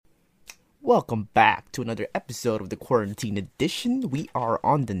Welcome back to another episode of the Quarantine Edition. We are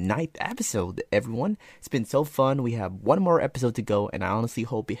on the 9th episode, everyone. It's been so fun. We have one more episode to go, and I honestly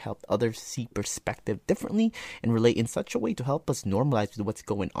hope it helped others see perspective differently and relate in such a way to help us normalize with what's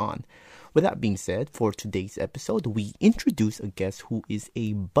going on. With that being said, for today's episode, we introduce a guest who is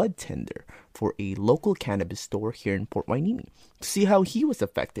a Budtender for a local cannabis store here in Port Hueneme to see how he was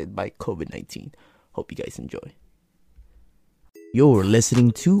affected by COVID-19. Hope you guys enjoy. You're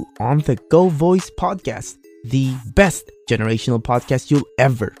listening to On The Go Voice Podcast, the best generational podcast you'll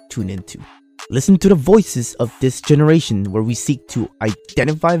ever tune into. Listen to the voices of this generation where we seek to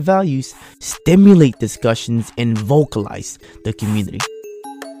identify values, stimulate discussions, and vocalize the community.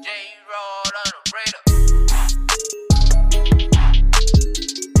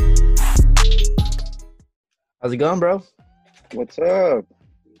 How's it going, bro? What's up?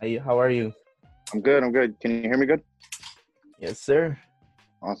 How are you? I'm good. Can you hear me good? Yes, sir.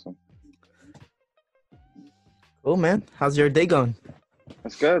 Awesome. Cool, man. How's your day going?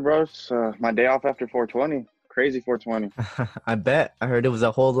 That's good, bro. It's my day off after 420. Crazy 420. I bet. I heard it was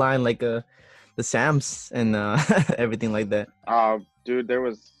a whole line like the Sam's and everything like that. Dude, there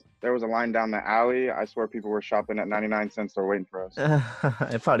was a line down the alley. I swear people were shopping at 99 cents. They're waiting for us.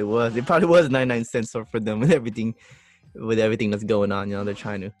 It probably was. It probably was 99 cents for them with everything that's going on. You know, they're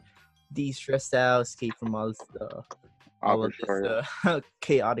trying to de-stress out, escape from all this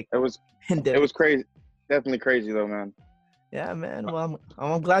chaotic. It was crazy. Definitely crazy though, man. Yeah, man. Well,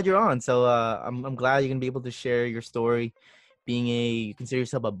 I'm glad you're on. So I'm glad you're gonna be able to share your story. You consider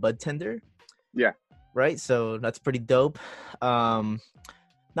yourself a Budtender. Yeah. Right. So that's pretty dope. Not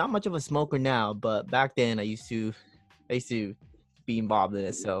much of a smoker now, but back then I used to be involved in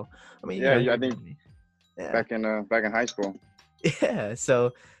it. So I mean, I think back in high school. Yeah.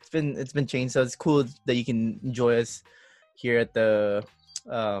 So it's been changed. So it's cool that you can enjoy us here at the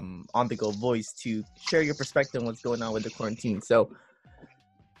On The Go Voice to share your perspective on what's going on with the quarantine. So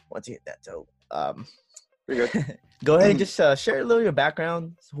once you hit that toe, pretty good. Go ahead and just share a little of your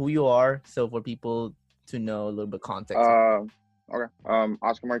background, who you are, so for people to know a little bit of context. Okay.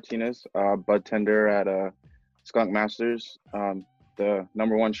 Oscar Martinez, Budtender at Skunk Masters, the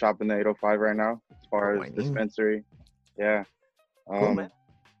number one shop in the 805 right now as far as dispensary. Yeah. Cool, man.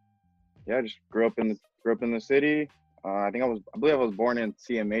 Yeah, just grew up in the city. I believe I was born in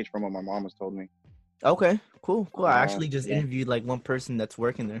CMH from what my mom has told me. Okay, cool. I actually just interviewed like one person that's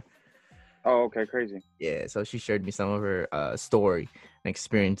working there. Oh, okay, crazy. Yeah, so she shared me some of her story and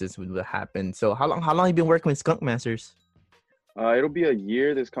experiences with what happened. So how long have you been working with Skunk Masters? It'll be a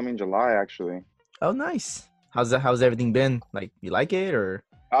year this coming July, actually. Oh, nice. How's everything been? Like, you like it or?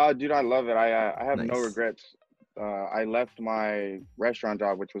 Dude, I love it. I have Nice. no regrets. I left my restaurant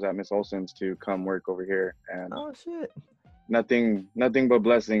job, which was at Miss Olson's, to come work over here, and Oh shit. nothing but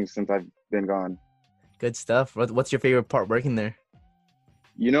blessings since I've been gone. Good stuff. What's your favorite part working there?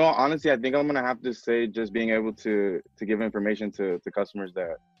 You know, honestly, I think I'm gonna have to say just being able to give information to customers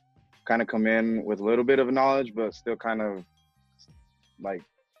that kind of come in with a little bit of knowledge, but still kind of like,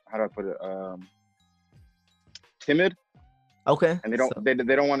 how do I put it? Timid. Okay. And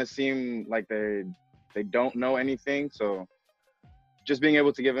they don't want to seem like they don't know anything. So just being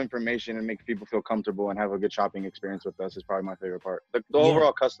able to give information and make people feel comfortable and have a good shopping experience with us is probably my favorite part. The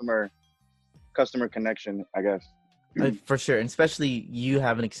overall customer connection, I guess. For sure, and especially you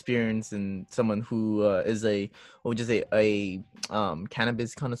have an experience and someone who is a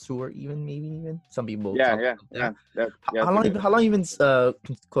cannabis connoisseur, even some people. Yeah. How long you been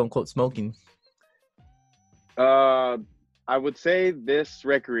quote unquote smoking? I would say this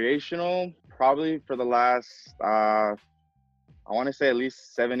recreational probably for the last I want to say at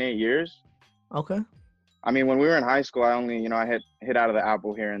least 7-8 years. Okay. I mean, when we were in high school, I only, I hit out of the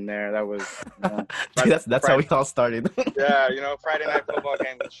apple here and there. That was, that's how we all started. Yeah, Friday night football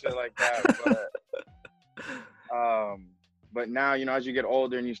games and shit like that. But now, as you get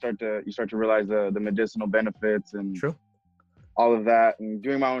older and you start to realize the medicinal benefits and True. all of that, and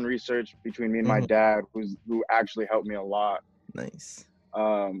doing my own research between me and my dad, who actually helped me a lot. Nice.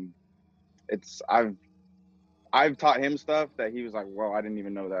 I've taught him stuff that he was like, "Whoa, I didn't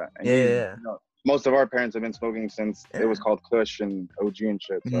even know that." And Yeah. most of our parents have been smoking since it was called Kush and OG and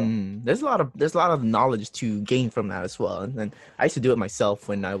shit. So. There's a lot of knowledge to gain from that as well. And I used to do it myself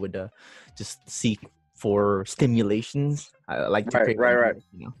when I would just seek for stimulations. I like to create right.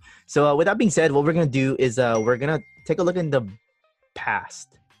 So with that being said, what we're gonna do is we're gonna take a look in the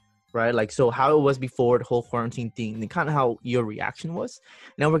past, right? Like, so how it was before the whole quarantine thing and kind of how your reaction was.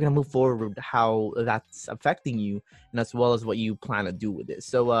 Now we're going to move forward with how that's affecting you and as well as what you plan to do with it.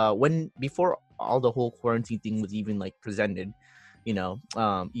 So before all the whole quarantine thing was even like presented,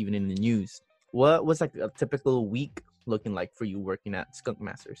 even in the news. What was like a typical week looking like for you working at Skunk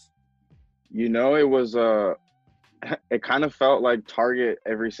Masters? It was it kind of felt like Target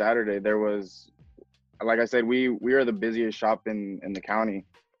every Saturday. There was, like I said, we are the busiest shop in the county,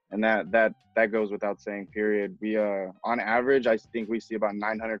 and that goes without saying. Period. We on average, I think we see about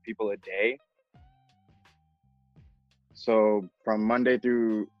 900 people a day. So from Monday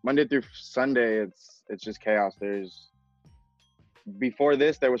through Sunday, it's just chaos. Before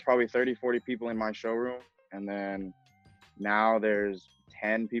this, there was probably 30, 40 people in my showroom, and then now there's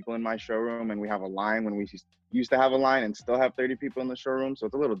 10 people in my showroom, and we have a line when we used to have a line and still have 30 people in the showroom. So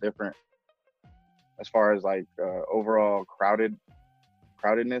it's a little different as far as like overall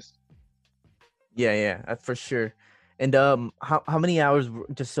crowdedness. Yeah, that's for sure. And how many hours,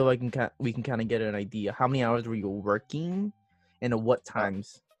 just so we can kind of get an idea, how many hours were you working and at what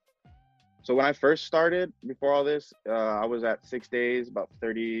times? So when I first started, before all this, I was at 6 days, about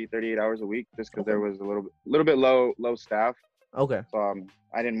 38 hours a week, just because there was a little bit low staff. Okay. So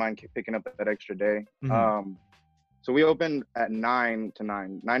I didn't mind picking up that extra day. Mm-hmm. So we opened at 9 to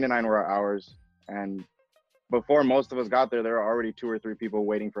 9. 9 to 9 were our hours. And before most of us got there were already 2 or 3 people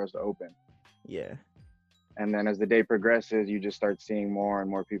waiting for us to open. Yeah. And then as the day progresses, you just start seeing more and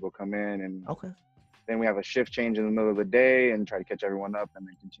more people come in. And okay. Then we have a shift change in the middle of the day and try to catch everyone up and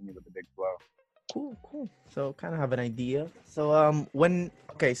then continue with the big flow. Cool. So kind of have an idea. So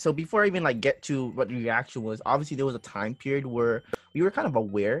so before I even like get to what the reaction was, obviously there was a time period where we were kind of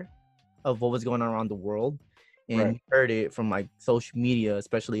aware of what was going on around the world, and Right. we heard it from like social media,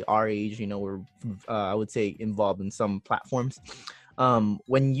 especially our age. We're I would say involved in some platforms.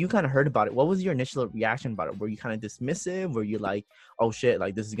 When you kind of heard about it, what was your initial reaction about it? Were you kind of dismissive? Were you like, oh shit,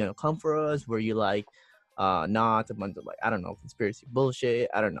 like this is gonna come for us? Were you like, nah, it's a bunch of like, I don't know, conspiracy bullshit?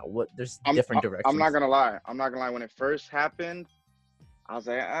 I don't know what. There's different directions. I'm not gonna lie. When it first happened, I was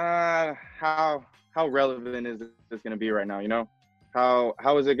like, how relevant is this gonna be right now?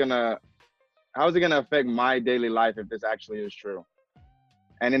 How is it gonna affect my daily life if this actually is true?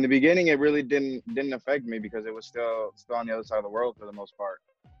 And in the beginning, it really didn't affect me because it was still on the other side of the world for the most part.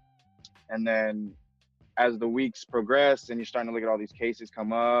 And then as the weeks progress and you're starting to look at all these cases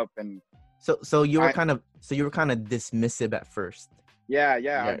come up, and so you were kind of dismissive at first. Yeah,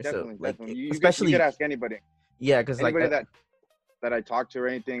 definitely. Like, you especially could ask anybody. Yeah, because anybody that I talked to or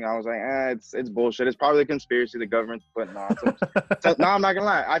anything, I was like, it's bullshit. It's probably a conspiracy the government's putting on. So, no, I'm not gonna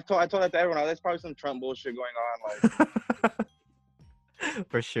lie. I told that to everyone. There's probably some Trump bullshit going on, like.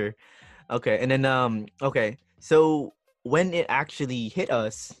 For sure. Okay, and then so when it actually hit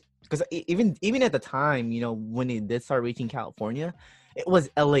us, because even at the time, when it did start reaching California, it was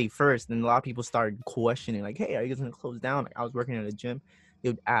LA first, and a lot of people started questioning, like, hey, are you guys gonna close down? Like, I was working at a gym, they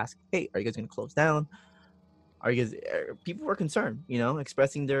would ask, hey, are you guys gonna close down? People were concerned,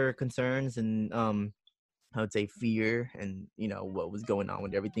 expressing their concerns and I would say fear and what was going on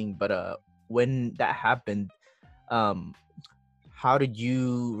with everything. But when that happened, how did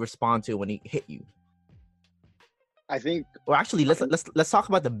you respond to it when it hit you? I think. Well, actually, let's talk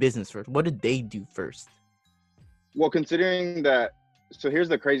about the business first. What did they do first? Well, considering that, so here's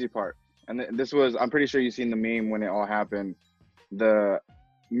the crazy part, and this was, I'm pretty sure you've seen the meme when it all happened. The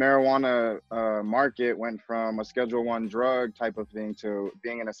marijuana market went from a Schedule I drug type of thing to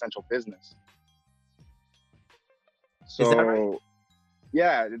being an essential business. So, is that right?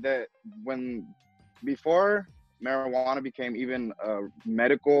 Yeah, before marijuana became even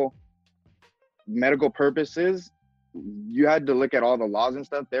medical purposes, you had to look at all the laws and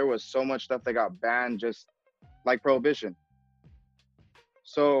stuff. There was so much stuff that got banned, just like prohibition.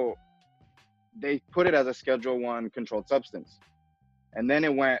 So they put it as a Schedule I controlled substance. And then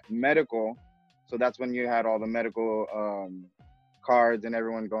it went medical. So that's when you had all the medical cards and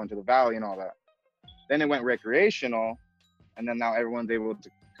everyone going to the valley and all that. Then it went recreational. And then now everyone's able to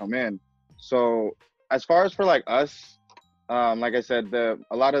come in. So as far as for like us, like I said, a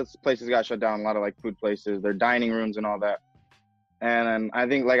lot of places got shut down, a lot of like food places, their dining rooms and all that. And I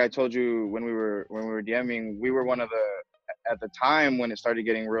think, like I told you when we were DMing, we were one of at the time when it started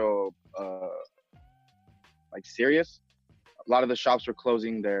getting real like serious, a lot of the shops were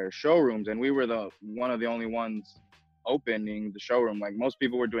closing their showrooms, and we were one of the only ones opening the showroom. Like, most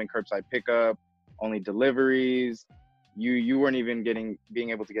people were doing curbside pickup, only deliveries. You weren't even being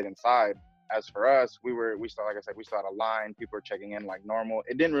able to get inside. As for us, we still, like I said, we still had a line. People were checking in like normal.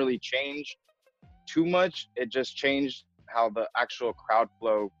 It didn't really change too much. It just changed how the actual crowd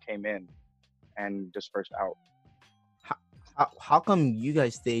flow came in and dispersed out. How come you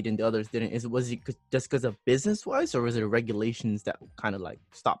guys stayed and the others didn't? Was it just because of business wise, or was it regulations that kind of like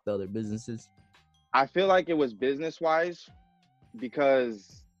stopped the other businesses? I feel like it was business wise,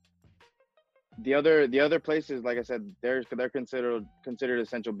 because the other places, like I said, they're considered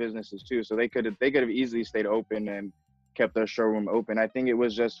essential businesses too. So they could have easily stayed open and kept their showroom open. I think it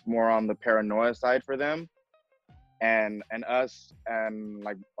was just more on the paranoia side for them, and us, and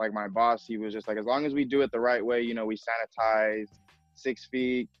like my boss, he was just like, as long as we do it the right way, we sanitize, 6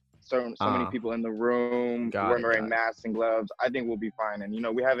 feet, so many people in the room, we're wearing masks and gloves, I think we'll be fine.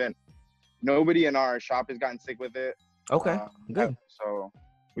 And we haven't, nobody in our shop has gotten sick with it. Okay, good. So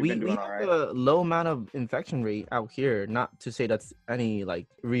we been doing have all right. a low amount of infection rate out here. Not to say that's any like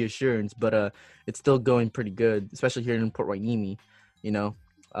reassurance, but it's still going pretty good, especially here in Port Hueneme,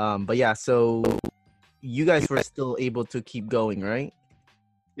 But yeah, so you guys were still able to keep going, right?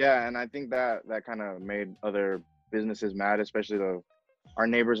 Yeah, and I think that kind of made other businesses mad, especially our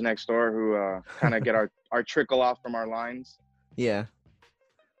neighbors next door who kind of get our trickle off from our lines. Yeah.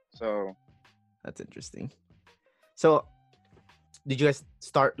 So that's interesting. So did you guys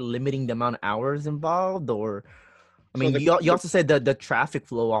start limiting the amount of hours involved, or you also said that the traffic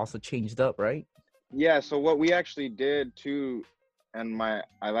flow also changed up, right? Yeah, so what we actually did too, and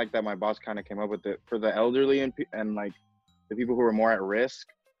I like that my boss kind of came up with it, for the elderly and like the people who are more at risk,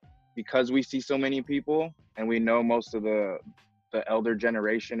 because we see so many people and we know most of the elder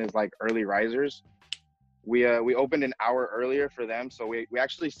generation is like early risers. We opened an hour earlier for them, so we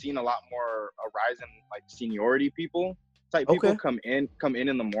actually seen a lot more a rise in like seniority people type people come in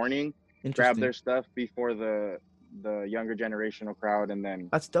the morning, grab their stuff before the younger generational crowd, and then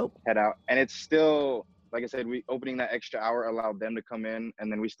that's dope, head out. And it's still, like I said, we opening that extra hour allowed them to come in, and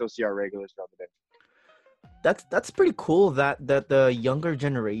then we still see our regulars throughout the day. That's pretty cool that the younger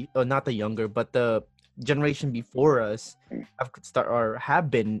generation, or not the younger, but the generation before us have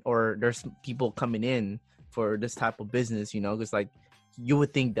been, or there's people coming in for this type of business, because like you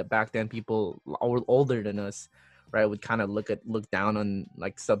would think that back then people older than us, right, would kind of look down on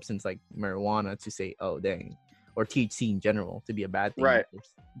like substance like marijuana to say, oh dang, or THC in general to be a bad thing. Right.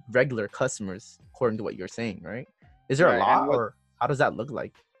 Regular customers, according to what you're saying, right? Is there a lot, or how does that look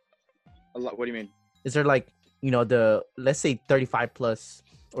like? A lot. What do you mean? Is there like, the, let's say 35 plus,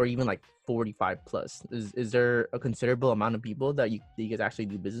 or even like 45 plus? Is there a considerable amount of people that you guys actually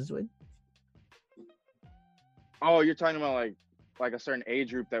do business with? Oh, you're talking about like a certain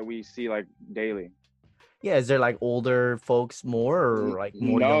age group that we see like daily. Yeah, is there like older folks more, or like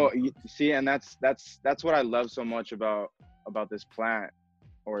more? No, see, and that's what I love so much about this plant,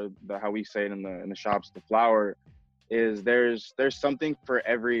 or how we say it in the shops, the flower, is there's something for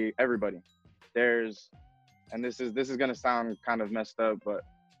everybody. And this is gonna sound kind of messed up, but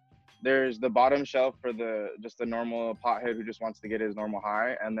there's the bottom shelf for just the normal pothead who just wants to get his normal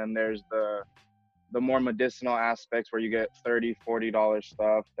high, and then there's the more medicinal aspects where you get $30-$40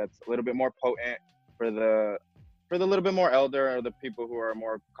 stuff that's a little bit more potent for the little bit more elder, or the people who are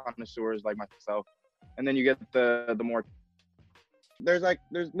more connoisseurs like myself. And then you get the more, there's a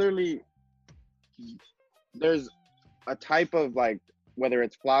type of, like, whether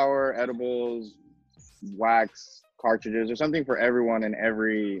it's flower, edibles, wax, cartridges, or something for everyone in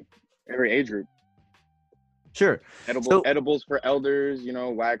every age group. Sure. Edibles for elders,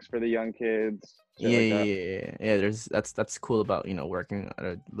 wax for the young kids. Yeah. That's cool about working at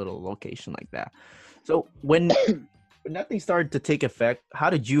a little location like that. So when nothing started to take effect,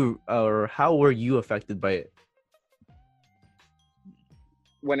 how were you affected by it?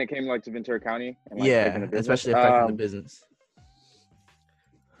 When it came to Ventura County, and especially affecting the business.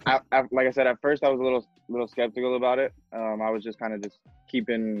 Like I said, at first I was a little skeptical about it. I was just kind of just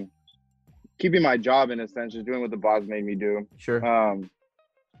keeping my job, in a sense, just doing what the boss made me do. Sure. Hand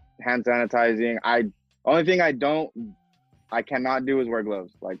sanitizing. Only thing I cannot do is wear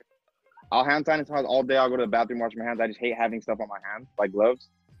gloves. Like, I'll hand sanitize all day. I'll go to the bathroom, wash my hands. I just hate having stuff on my hands, like gloves.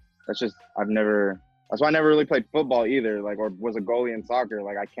 That's why I never really played football either, like, or was a goalie in soccer.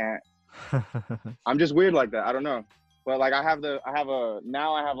 Like, I can't. I'm just weird like that. I don't know. But like, I have like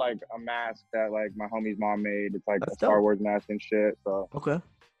a mask that like my homie's mom made. It's like a Star Wars mask and shit. So okay.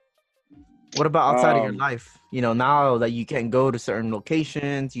 What about outside of your life? Now that you can't go to certain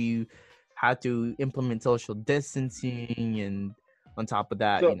locations, you had to implement social distancing, and on top of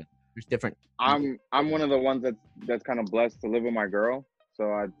that, there's different. I'm one of the ones that's kind of blessed to live with my girl,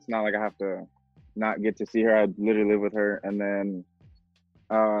 so it's not like I have to not get to see her. I literally live with her, and then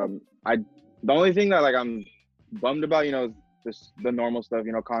the only thing that like I'm bummed about, is just the normal stuff,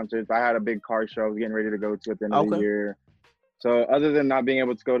 concerts. I had a big car show I was getting ready to go to at the end of the year. So other than not being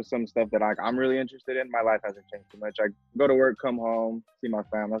able to go to some stuff that I'm really interested in, my life hasn't changed too much. I go to work, come home, see my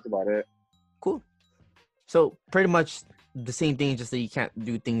fam. That's about it. Cool. So pretty much the same thing, just that you can't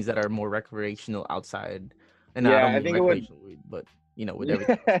do things that are more recreational outside And I Yeah, don't I mean think it would. recreational weed, but with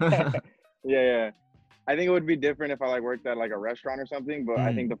everything. Yeah, yeah. I think it would be different if I like worked at like a restaurant or something. But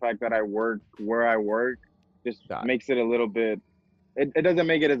I think Mm, the fact that I work where I work just got it. makes it a little bit. It doesn't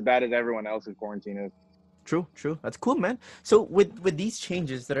make it as bad as everyone else's quarantine is. True, true. That's cool, man. So with these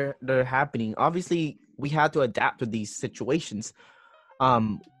changes that are happening, obviously we had to adapt to these situations.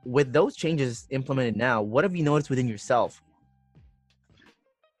 With those changes implemented now, what have you noticed within yourself?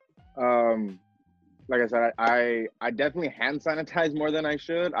 Um, like I said, I definitely hand sanitize more than I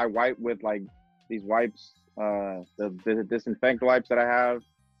should. I wipe with like these wipes, the disinfect wipes that I have.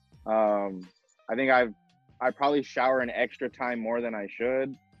 I think I probably shower an extra time more than I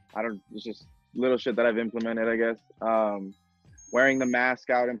should. I don't. It's just little shit that I've implemented, I guess. Wearing the mask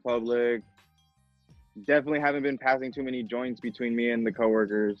out in public. Definitely haven't been passing too many joints between me and the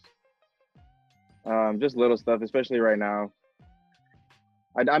coworkers. Just little stuff, especially right now.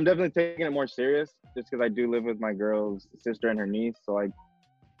 I'm definitely taking it more serious just because I do live with my girl's sister and her niece. So like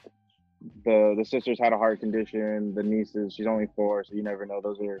the sister's had a heart condition. The nieces, she's only 4, so you never know.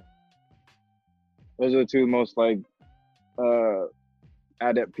 Those are the two most like uh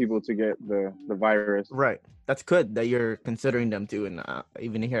adept people to get the virus. Right. That's good that you're considering them too, and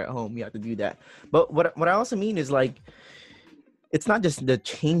even here at home, you have to do that. But what I also mean is like, it's not just the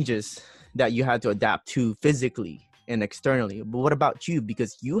changes that you had to adapt to physically and externally, but what about you?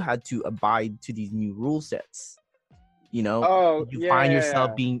 Because you had to abide to these new rule sets. Oh Did you find yourself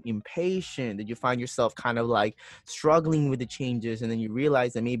yeah, being impatient? Did you find yourself kind of like struggling with the changes, and then you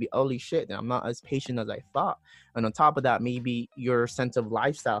realize that maybe, holy shit, that I'm not as patient as I thought? And on top of that, maybe your sense of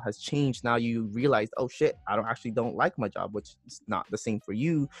lifestyle has changed. Now you realize, oh shit, I don't like my job, which is not the same for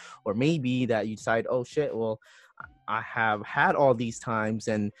you. Or maybe that you decide, oh shit, well, I have had all these times,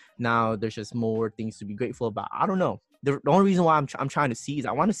 and now there's just more things to be grateful about. I don't know. The only reason why I'm trying to see is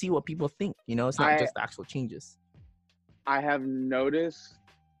I want to see what people think. It's not I just the actual changes. I have noticed,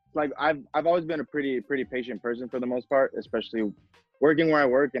 like I've always been a pretty patient person for the most part, especially working where I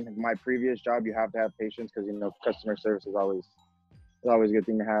work and my previous job. You have to have patience because customer service is always a good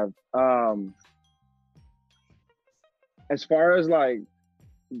thing to have. As far as like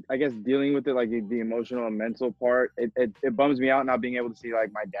I guess dealing with it, like the emotional and mental part, it bums me out not being able to see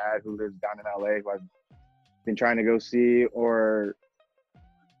like my dad who lives down in LA, who I've been trying to go see, or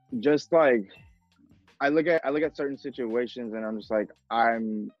just like I look at certain situations and I'm just like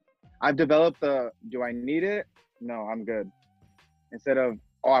I've developed the do I need it? No, I'm good. Instead of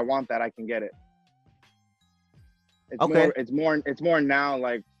oh I want that, I can get it. It's Okay. more it's more now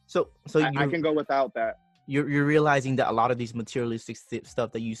like So I can go without that. you're realizing that a lot of these materialistic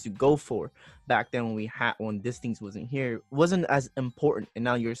stuff that you used to go for back then when this things wasn't here wasn't as important, and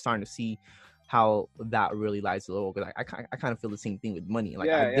now you're starting to see how that really lies low. Because I kind of feel the same thing with money. Like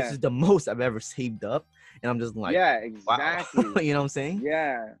Yeah, this yeah. is the most I've ever saved up, and I'm just like, Yeah, wow. exactly. You know what I'm saying?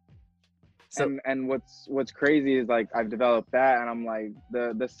 Yeah. So And what's crazy is like I've developed that and I'm like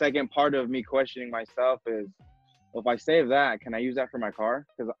the second part of me questioning myself is well, if I save that, can I use that for my car?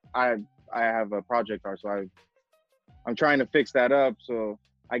 Because I have a project car, so I'm trying to fix that up. So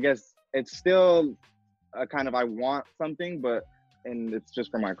I guess it's still a kind of I want something, and it's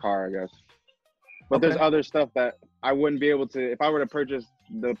just for my car, I guess. But there's okay, other stuff that I wouldn't be able to if I were to purchase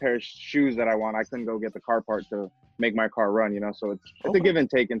the pair of shoes that I want. I couldn't go get the car part to make my car run. So it's a okay, give and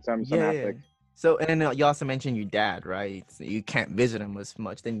take in some yeah, yeah. aspects. So and then you also mentioned your dad, right? So you can't visit him as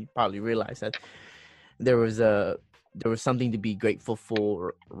much. Then you probably realize that there was a there was something to be grateful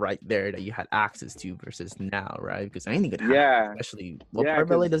for right there that you had access to versus now, right? Because anything could happen, Yeah, especially what yeah,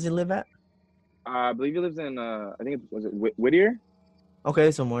 part of LA because does he live at? I believe he lives in I think it was it Whittier.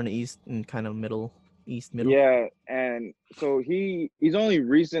 Okay, so more in the east and kind of east middle. Yeah, and so he's only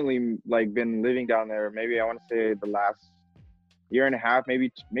recently like been living down there. Maybe I want to say the last year and a half,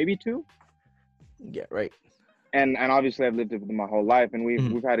 maybe 2. Yeah, right. And obviously I've lived with him my whole life, and we've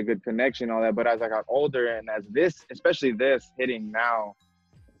Mhm. we've had a good connection, all that. But as I got older, and as especially this hitting now,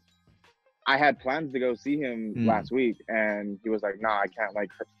 I had plans to go see him Mm. last week, and he was like, "Nah, I can't. Like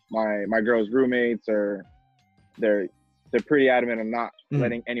my girl's roommates are they're they're pretty adamant on not Mm.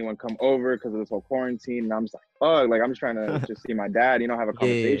 letting anyone come over because of this whole quarantine." And I'm just like, "Fuck!" Like I'm just trying to just see my dad, have a Yeah, yeah, yeah.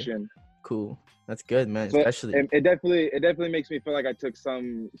 conversation. Cool. That's good, man. So Especially it definitely makes me feel like I took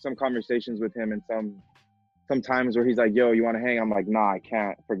some conversations with him, and some times where he's like, "Yo, you want to hang?" I'm like, "Nah, I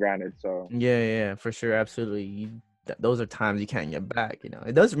can't," for granted. So yeah, yeah, yeah, for sure, absolutely. Those are times you can't get back.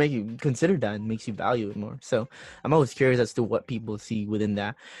 It does make you consider that and makes you value it more. So I'm always curious as to what people see within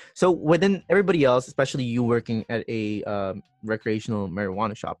that. So within everybody else, especially you working at a recreational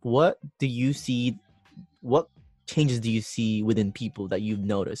marijuana shop, what do you see? What changes do you see within people that you've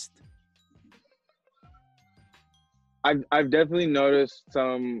noticed? I've definitely noticed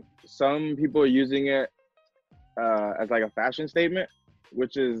some people are using it as like a fashion statement,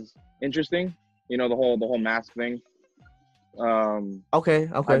 which is interesting. You know, the whole mask thing. Um, Okay,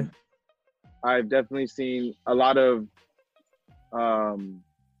 I've okay. I've definitely seen um,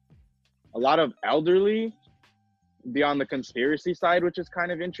 a lot of elderly be on the conspiracy side, which is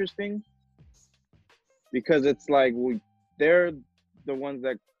kind of interesting because it's like they're the ones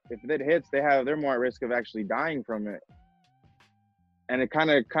that if it hits, they're more at risk of actually dying from it, and it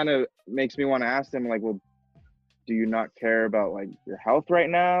kind of makes me want to ask them like, well, do you not care about like your health right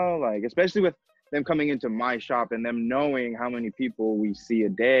now? Like, especially with them coming into my shop and them knowing how many people we see a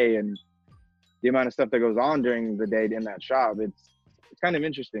day and the amount of stuff that goes on during the day in that shop. It's kind of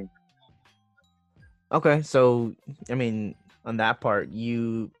interesting. Okay, so I mean, on that part,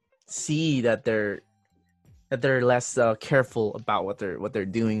 you see that they're less careful about what they're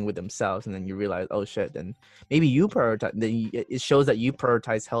doing with themselves, and then you realize, oh shit, then maybe you prioritize. It shows that you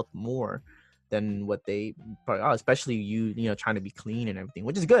prioritize health more than what they, especially you trying to be clean and everything,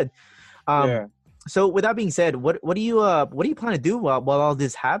 which is good. Um, Yeah. so with that being said, what do you plan to do while all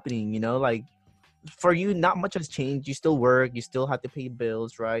this happening? Like for you, not much has changed. You still work, you still have to pay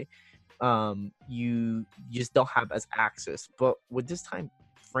bills, right? You just don't have as access. But with this time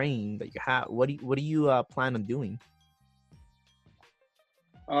frame that you have, what do you plan on doing?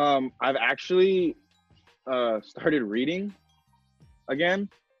 I've actually started reading again.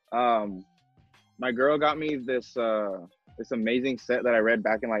 Um, my girl got me this amazing set that I read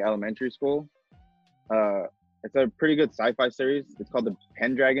back in like elementary school. Uh, it's a pretty good sci-fi series. It's called the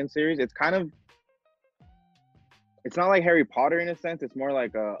Pendragon series. It's not like Harry Potter in a sense. It's more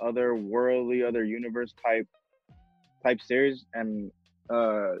like a otherworldly, other universe type series. And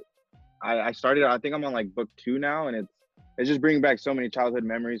uh, I started. I think I'm on like book 2 now, and it's just bringing back so many childhood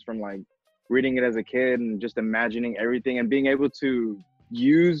memories from like reading it as a kid and just imagining everything and being able to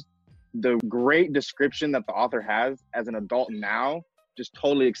use the great description that the author has as an adult now just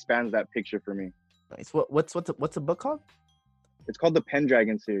totally expands that picture for me. Nice. What's a book called? It's called the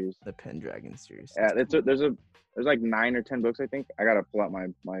Pendragon series. The Pendragon series. Yeah, That's cool. there's like 9 or 10 books I think. I gotta pull out my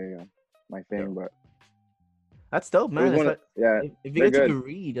thing, Dope. but That's dope, it was man. one of yeah, If you they're get to good.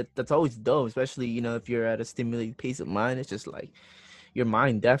 read, that's always dope. Especially if you're at a stimulated pace of mind. It's just like your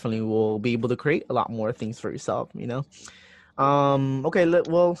mind definitely will be able to create a lot more things for yourself. Okay.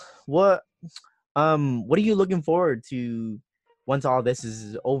 Well, what are you looking forward to once all this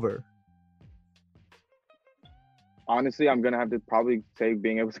is over? Honestly, I'm gonna have to probably say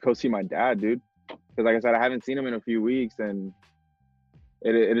being able to go see my dad, dude. Because like I said, I haven't seen him in a few weeks, and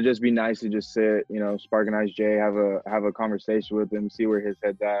it'd just be nice to just sit, spark a nice J, have a conversation with him, see where his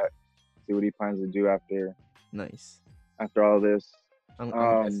head's at, see what he plans to do Nice. after all this. I'm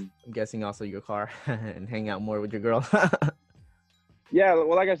Um, guessing also your car and hang out more with your girl. yeah,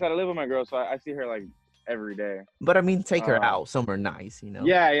 well, like I said, I live with my girl, so I see her like every day. But I mean, take her Um, out somewhere nice.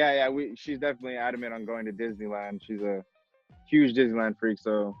 yeah. She's definitely adamant on going to Disneyland. She's a huge Disneyland freak,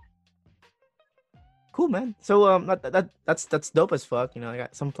 so Cool, man. So that's dope as fuck. I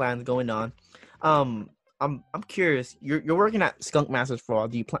got some plans going on. I'm curious. You're working at Skunk Masters for a while.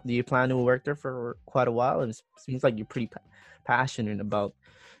 Do you plan to work there for quite a while? And it seems like you're pretty passionate about,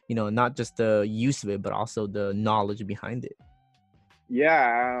 not just the use of it, but also the knowledge behind it.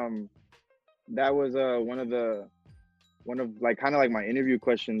 yeah. That was one of like kind of like my interview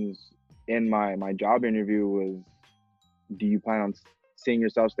questions in my job interview was, do you plan on seeing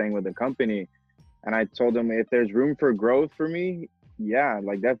yourself staying with the company? And I told him if there's room for growth for me, yeah,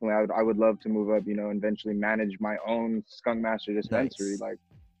 like definitely I would love to move up, eventually manage my own Skunk Master dispensary. Nice. Like,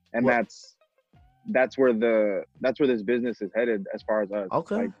 and Well, that's where this business is headed as far as us.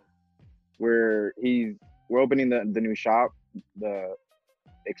 okay. Like we're opening the new shop, the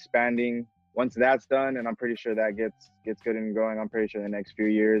expanding. Once that's done, and I'm pretty sure that gets good and going, I'm pretty sure the next few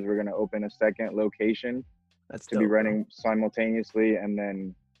years we're gonna open a second location That's to be dope, bro. running simultaneously, and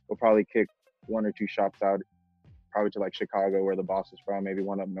then we'll probably kick 1 or 2 shops out, probably to like Chicago where the boss is from, maybe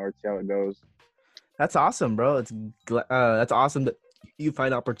one up north, see how it goes. That's awesome, bro. That's awesome that you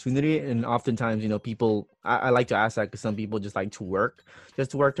find opportunity, and oftentimes, people. I like to ask that because some people just like to work,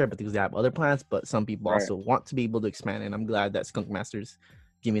 just to work there, but because they have other plans. But some people Right. also want to be able to expand, and I'm glad that Skunk Masters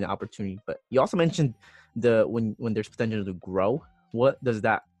give me the opportunity. But you also mentioned when there's potential to grow. What does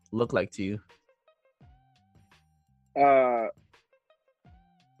that look like to you? Uh,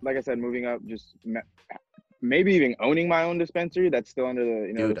 like I said, moving up, just maybe even owning my own dispensary that's still under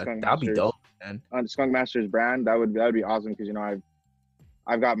the Dude, that'd be dope, man. Skunk Masters brand. That would be awesome because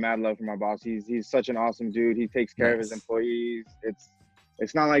I've got mad love for my boss. He's such an awesome dude. He takes care of his Nice. employees.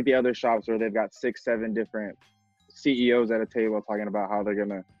 It's not like the other shops where they've got 6, 7 different CEOs at a table talking about how they're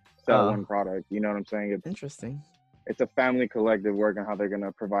gonna sell one product. You know what I'm saying? Interesting. It's a family collective work on how they're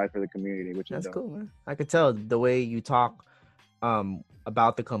gonna provide for the community, which is That's dope. cool, man. I could tell the way you talk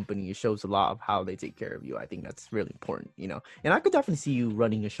about the company. It shows a lot of how they take care of you. I think that's really important, you know. And I could definitely see you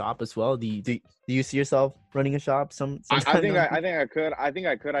running a shop as well. Do you see yourself running a shop I think sometime? I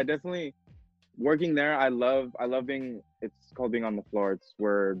could. I definitely working there. I love being. It's called being on the floor. It's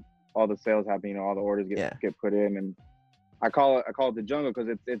where all the sales happen. You know, all the orders get put in, and I call it the jungle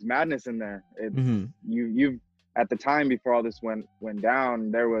because it's madness in there. It's you've at the time before all this went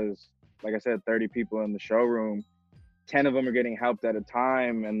down, there was, like I said, 30 people in the showroom. 10 of them are getting helped at a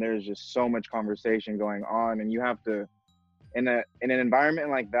time, and there's just so much conversation going on, and you have to in an environment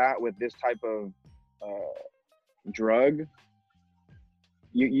like that with this type of drug,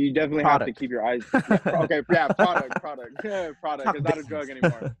 you definitely have to keep your eyes product it's not a drug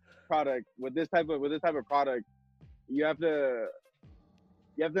anymore. Product with this type of product, you have to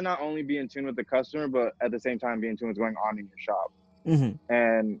not only be in tune with the customer, but at the same time be in tune with what's going on in your shop.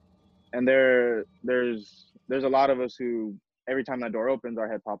 And there's a lot of us who every time that door opens, our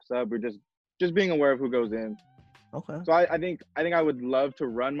head pops up. We're just being aware of who goes in. Okay. So I think I would love to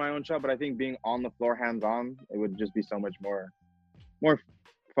run my own shop, but I think being on the floor, hands on, it would just be so much more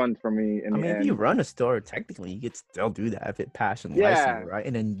fun for me. If you run a store, technically you could still do that if it passed in license, right?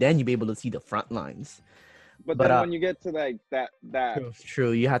 And then you'll be able to see the front lines. But then when you get to like that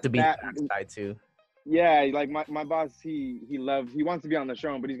true, you have to be on the backside too. Yeah, like my boss, he wants to be on the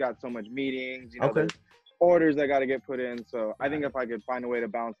show, but he's got so much meetings, you know, there's orders that got to get put in. So I think if I could find a way to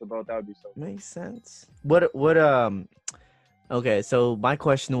balance the both, that would be so cool. Makes sense. Okay, so my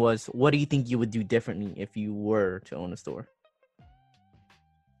question was, what do you think you would do differently if you were to own a store?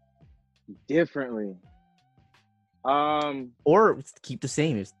 Differently. Or keep the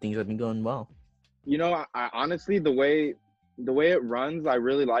same if things have been going well. You know, I honestly, the way it runs, I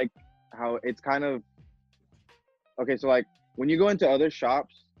really like how it's kind of, okay, so like when you go into other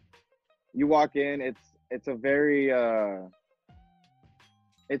shops, you walk in, it's a very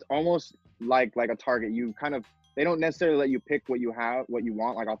it's almost like a Target. You kind of, they don't necessarily let you pick what you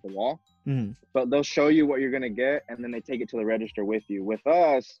want like off the wall, but they'll show you what you're gonna get, and then they take it to the register with you. With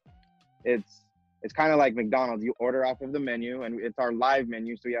us, it's kind of like McDonald's. You order off of the menu, and it's our live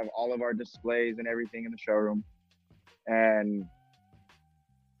menu, so we have all of our displays and everything in the showroom, and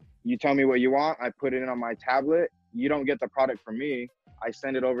you tell me what you want, I put it in on my tablet. You don't get the product from me. I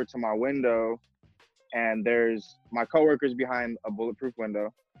send it over to my window, and there's my coworkers behind a bulletproof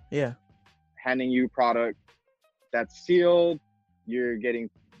window. Yeah. Handing you product that's sealed. You're getting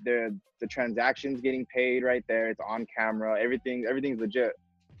the transactions getting paid right there. It's on camera. Everything's legit.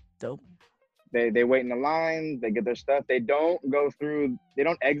 Dope. They wait in the line. They get their stuff. They don't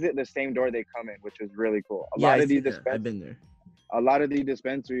exit the same door they come in, which is really cool. I've been there. A lot of these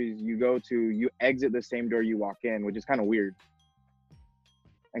dispensaries you go to, you exit the same door you walk in, which is kind of weird.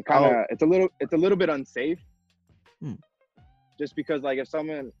 And it's a little bit unsafe. Just because like if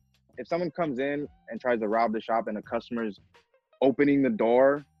someone comes in and tries to rob the shop and the customer's opening the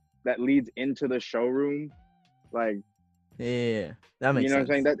door that leads into the showroom, like, yeah, that makes sense. You know what I'm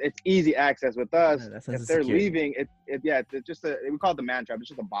saying? That it's easy access. With us, if they're leaving, it's just we call it the man trap. It's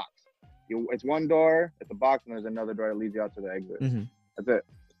just a box. It's one door, it's a box, and there's another door that leads you out to the exit. That's it.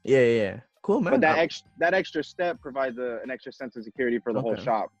 Yeah. Cool, man. But that extra step provides an extra sense of security for the whole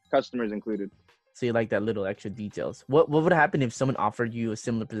shop, customers included. So you like that little extra details. What would happen if someone offered you a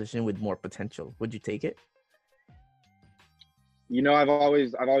similar position with more potential? Would you take it? You know, I've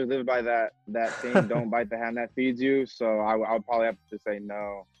always lived by that saying, don't bite the hand that feeds you. So I'll probably have to say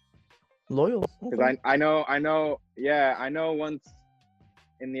no. Loyal. Because I know once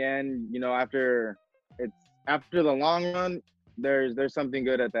in the end, you know, after the long run, there's something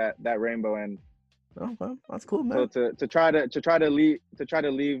good at that rainbow end. Oh, well, that's cool, man. So to try to leave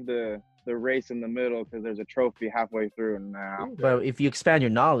the race in the middle because there's a trophy halfway through. Nah. But if you expand your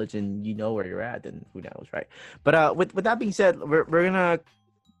knowledge and you know where you're at, then who knows, right? But with that being said, we're gonna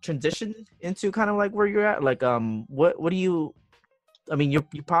transition into kind of like where you're at. Like what do you? I mean, you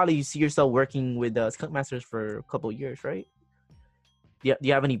probably see yourself working with Skunk Masters for a couple of years, right? Do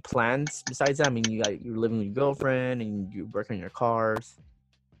you have any plans besides that? I mean, you're living with your girlfriend and you're working on your cars.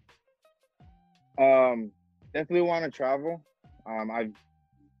 Definitely want to travel.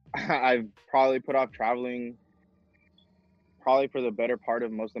 I've probably put off traveling probably for the better part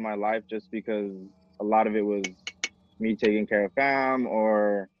of most of my life, just because a lot of it was me taking care of fam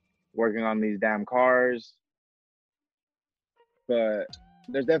or working on these damn cars. But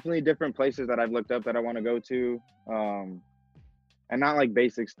there's definitely different places that I've looked up that I want to go to. And not like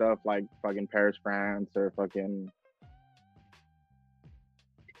basic stuff like fucking Paris, France, or fucking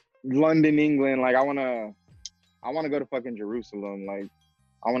London, England. Like I wanna go to fucking Jerusalem. Like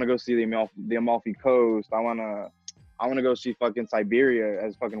I wanna go see the Amalfi Coast. I wanna go see fucking Siberia.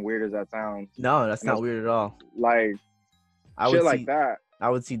 As fucking weird as that sounds. No, that's And not that's weird at all. like I shit would like see. that. I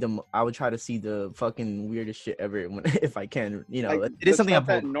would see them. I would try to see the fucking weirdest shit ever if I can. You know, Like it is something I've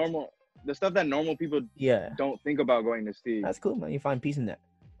the stuff that normal people Yeah, don't think about going to see. that's cool, man. You find peace in that.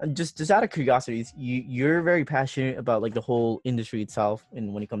 And just out of curiosity, you're very passionate about like the whole industry itself,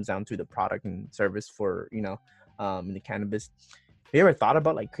 and when it comes down to the product and service for in the cannabis. Have you ever thought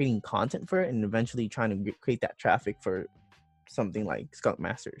about like creating content for it and eventually trying to create that traffic for something like Skunk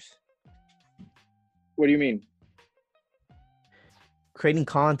Masters? What do you mean? Creating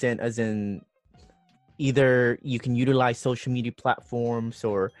content as in either you can utilize social media platforms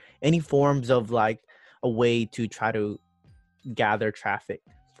or any forms of like a way to try to gather traffic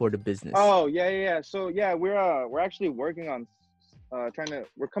for the business. Oh yeah. So yeah, we're actually working on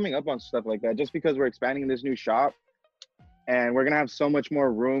we're coming up on stuff like that just because we're expanding this new shop and we're gonna have so much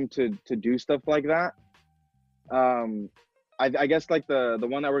more room to do stuff like that. I guess like the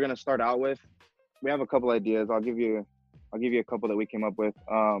one that we're gonna start out with, we have a couple ideas. I'll give you a couple that we came up with.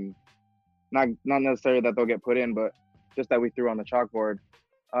 Not necessarily that they'll get put in, but just that we threw on the chalkboard.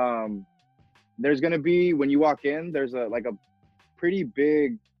 There's gonna be, when you walk in, there's a pretty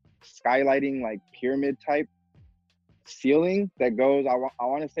big skylighting, like pyramid type ceiling that goes, I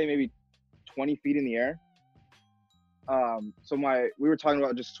want to say maybe 20 feet in the air. So we were talking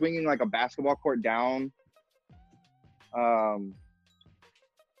about just swinging like a basketball court down.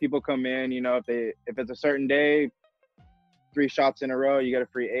 People come in, if it's a certain day, 3 shots in a row, you get a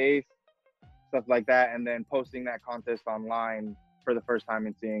free eighth, stuff like that, and then posting that contest online for the first time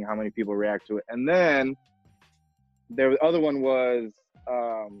and seeing how many people react to it. And then the other one was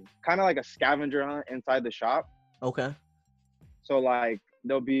kind of like a scavenger hunt inside the shop. Okay. So like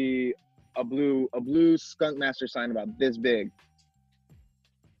there'll be a blue Skunk Master sign about this big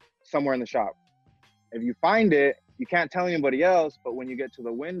somewhere in the shop. If you find it, you can't tell anybody else, but when you get to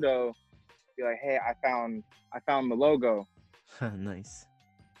the window, be like, hey, I found the logo. Nice.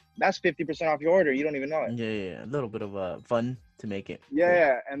 That's 50% off your order. You don't even know it. Yeah. A little bit of fun to make it.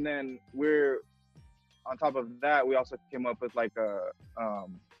 Yeah. And then on top of that, we also came up with like a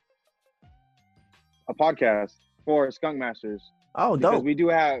podcast for Skunk Masters. Oh, because dope.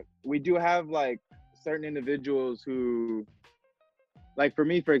 we do have like certain individuals who, like for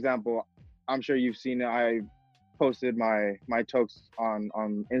me, for example, I'm sure you've seen it. I posted my tokes on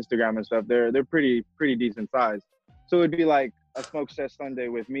Instagram and stuff. They're pretty decent size. So it'd be like a smoke sesh Sunday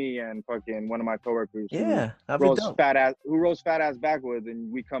with me and fucking one of my coworkers. Yeah, who rolls fat ass backwoods,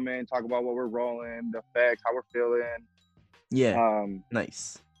 and we come in, talk about what we're rolling, the effects, how we're feeling. Yeah.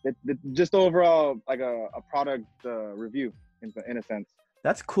 Nice. Just overall like a product review in a sense.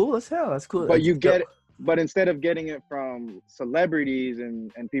 That's cool as hell. That's cool. But but instead of getting it from celebrities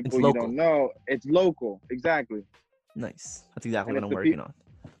and people you don't know, it's local. Exactly. Nice. That's exactly what I'm working on.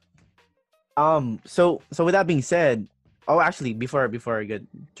 So with that being said, actually, before I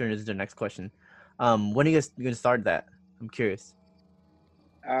turn this to the next question, when are you guys gonna start that? I'm curious.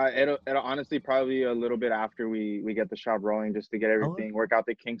 It'll honestly probably a little bit after we get the shop rolling, just to get everything, work out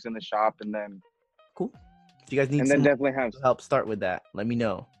the kinks in the shop, and then. Cool. If you guys need definitely have help start with that, let me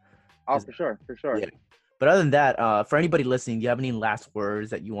know. Oh, for sure. Yeah. But other than that, for anybody listening, do you have any last words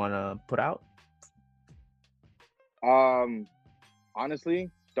that you want to put out? Honestly,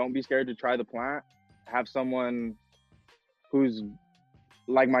 don't be scared to try the plant. Have someone who's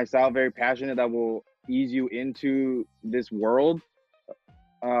like myself, very passionate, that will ease you into this world.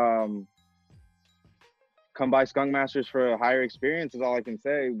 Come by Skunk Masters for a higher experience is all I can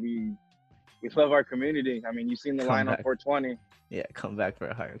say. We love our community. I mean, you've seen the line on 420. Yeah, come back for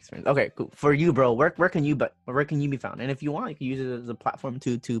a higher experience. Okay, cool. For you, bro, where can you be found? And if you want, you can use it as a platform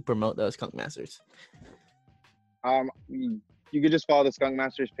to promote those Skunk Masters. You could just follow the Skunk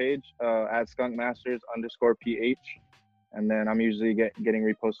Masters page at skunkmasters_PH, and then I'm usually getting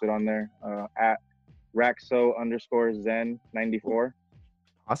reposted on there at Raxo_Zen94.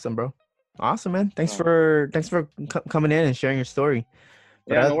 Awesome, bro. Awesome, man. Thanks for coming in and sharing your story.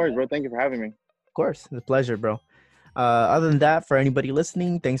 Yeah, no worries, bro. Thank you for having me. Of course, it's a pleasure, bro. Other than that, for anybody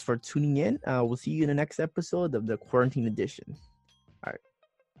listening, thanks for tuning in. We'll see you in the next episode of the Quarantine Edition. All right.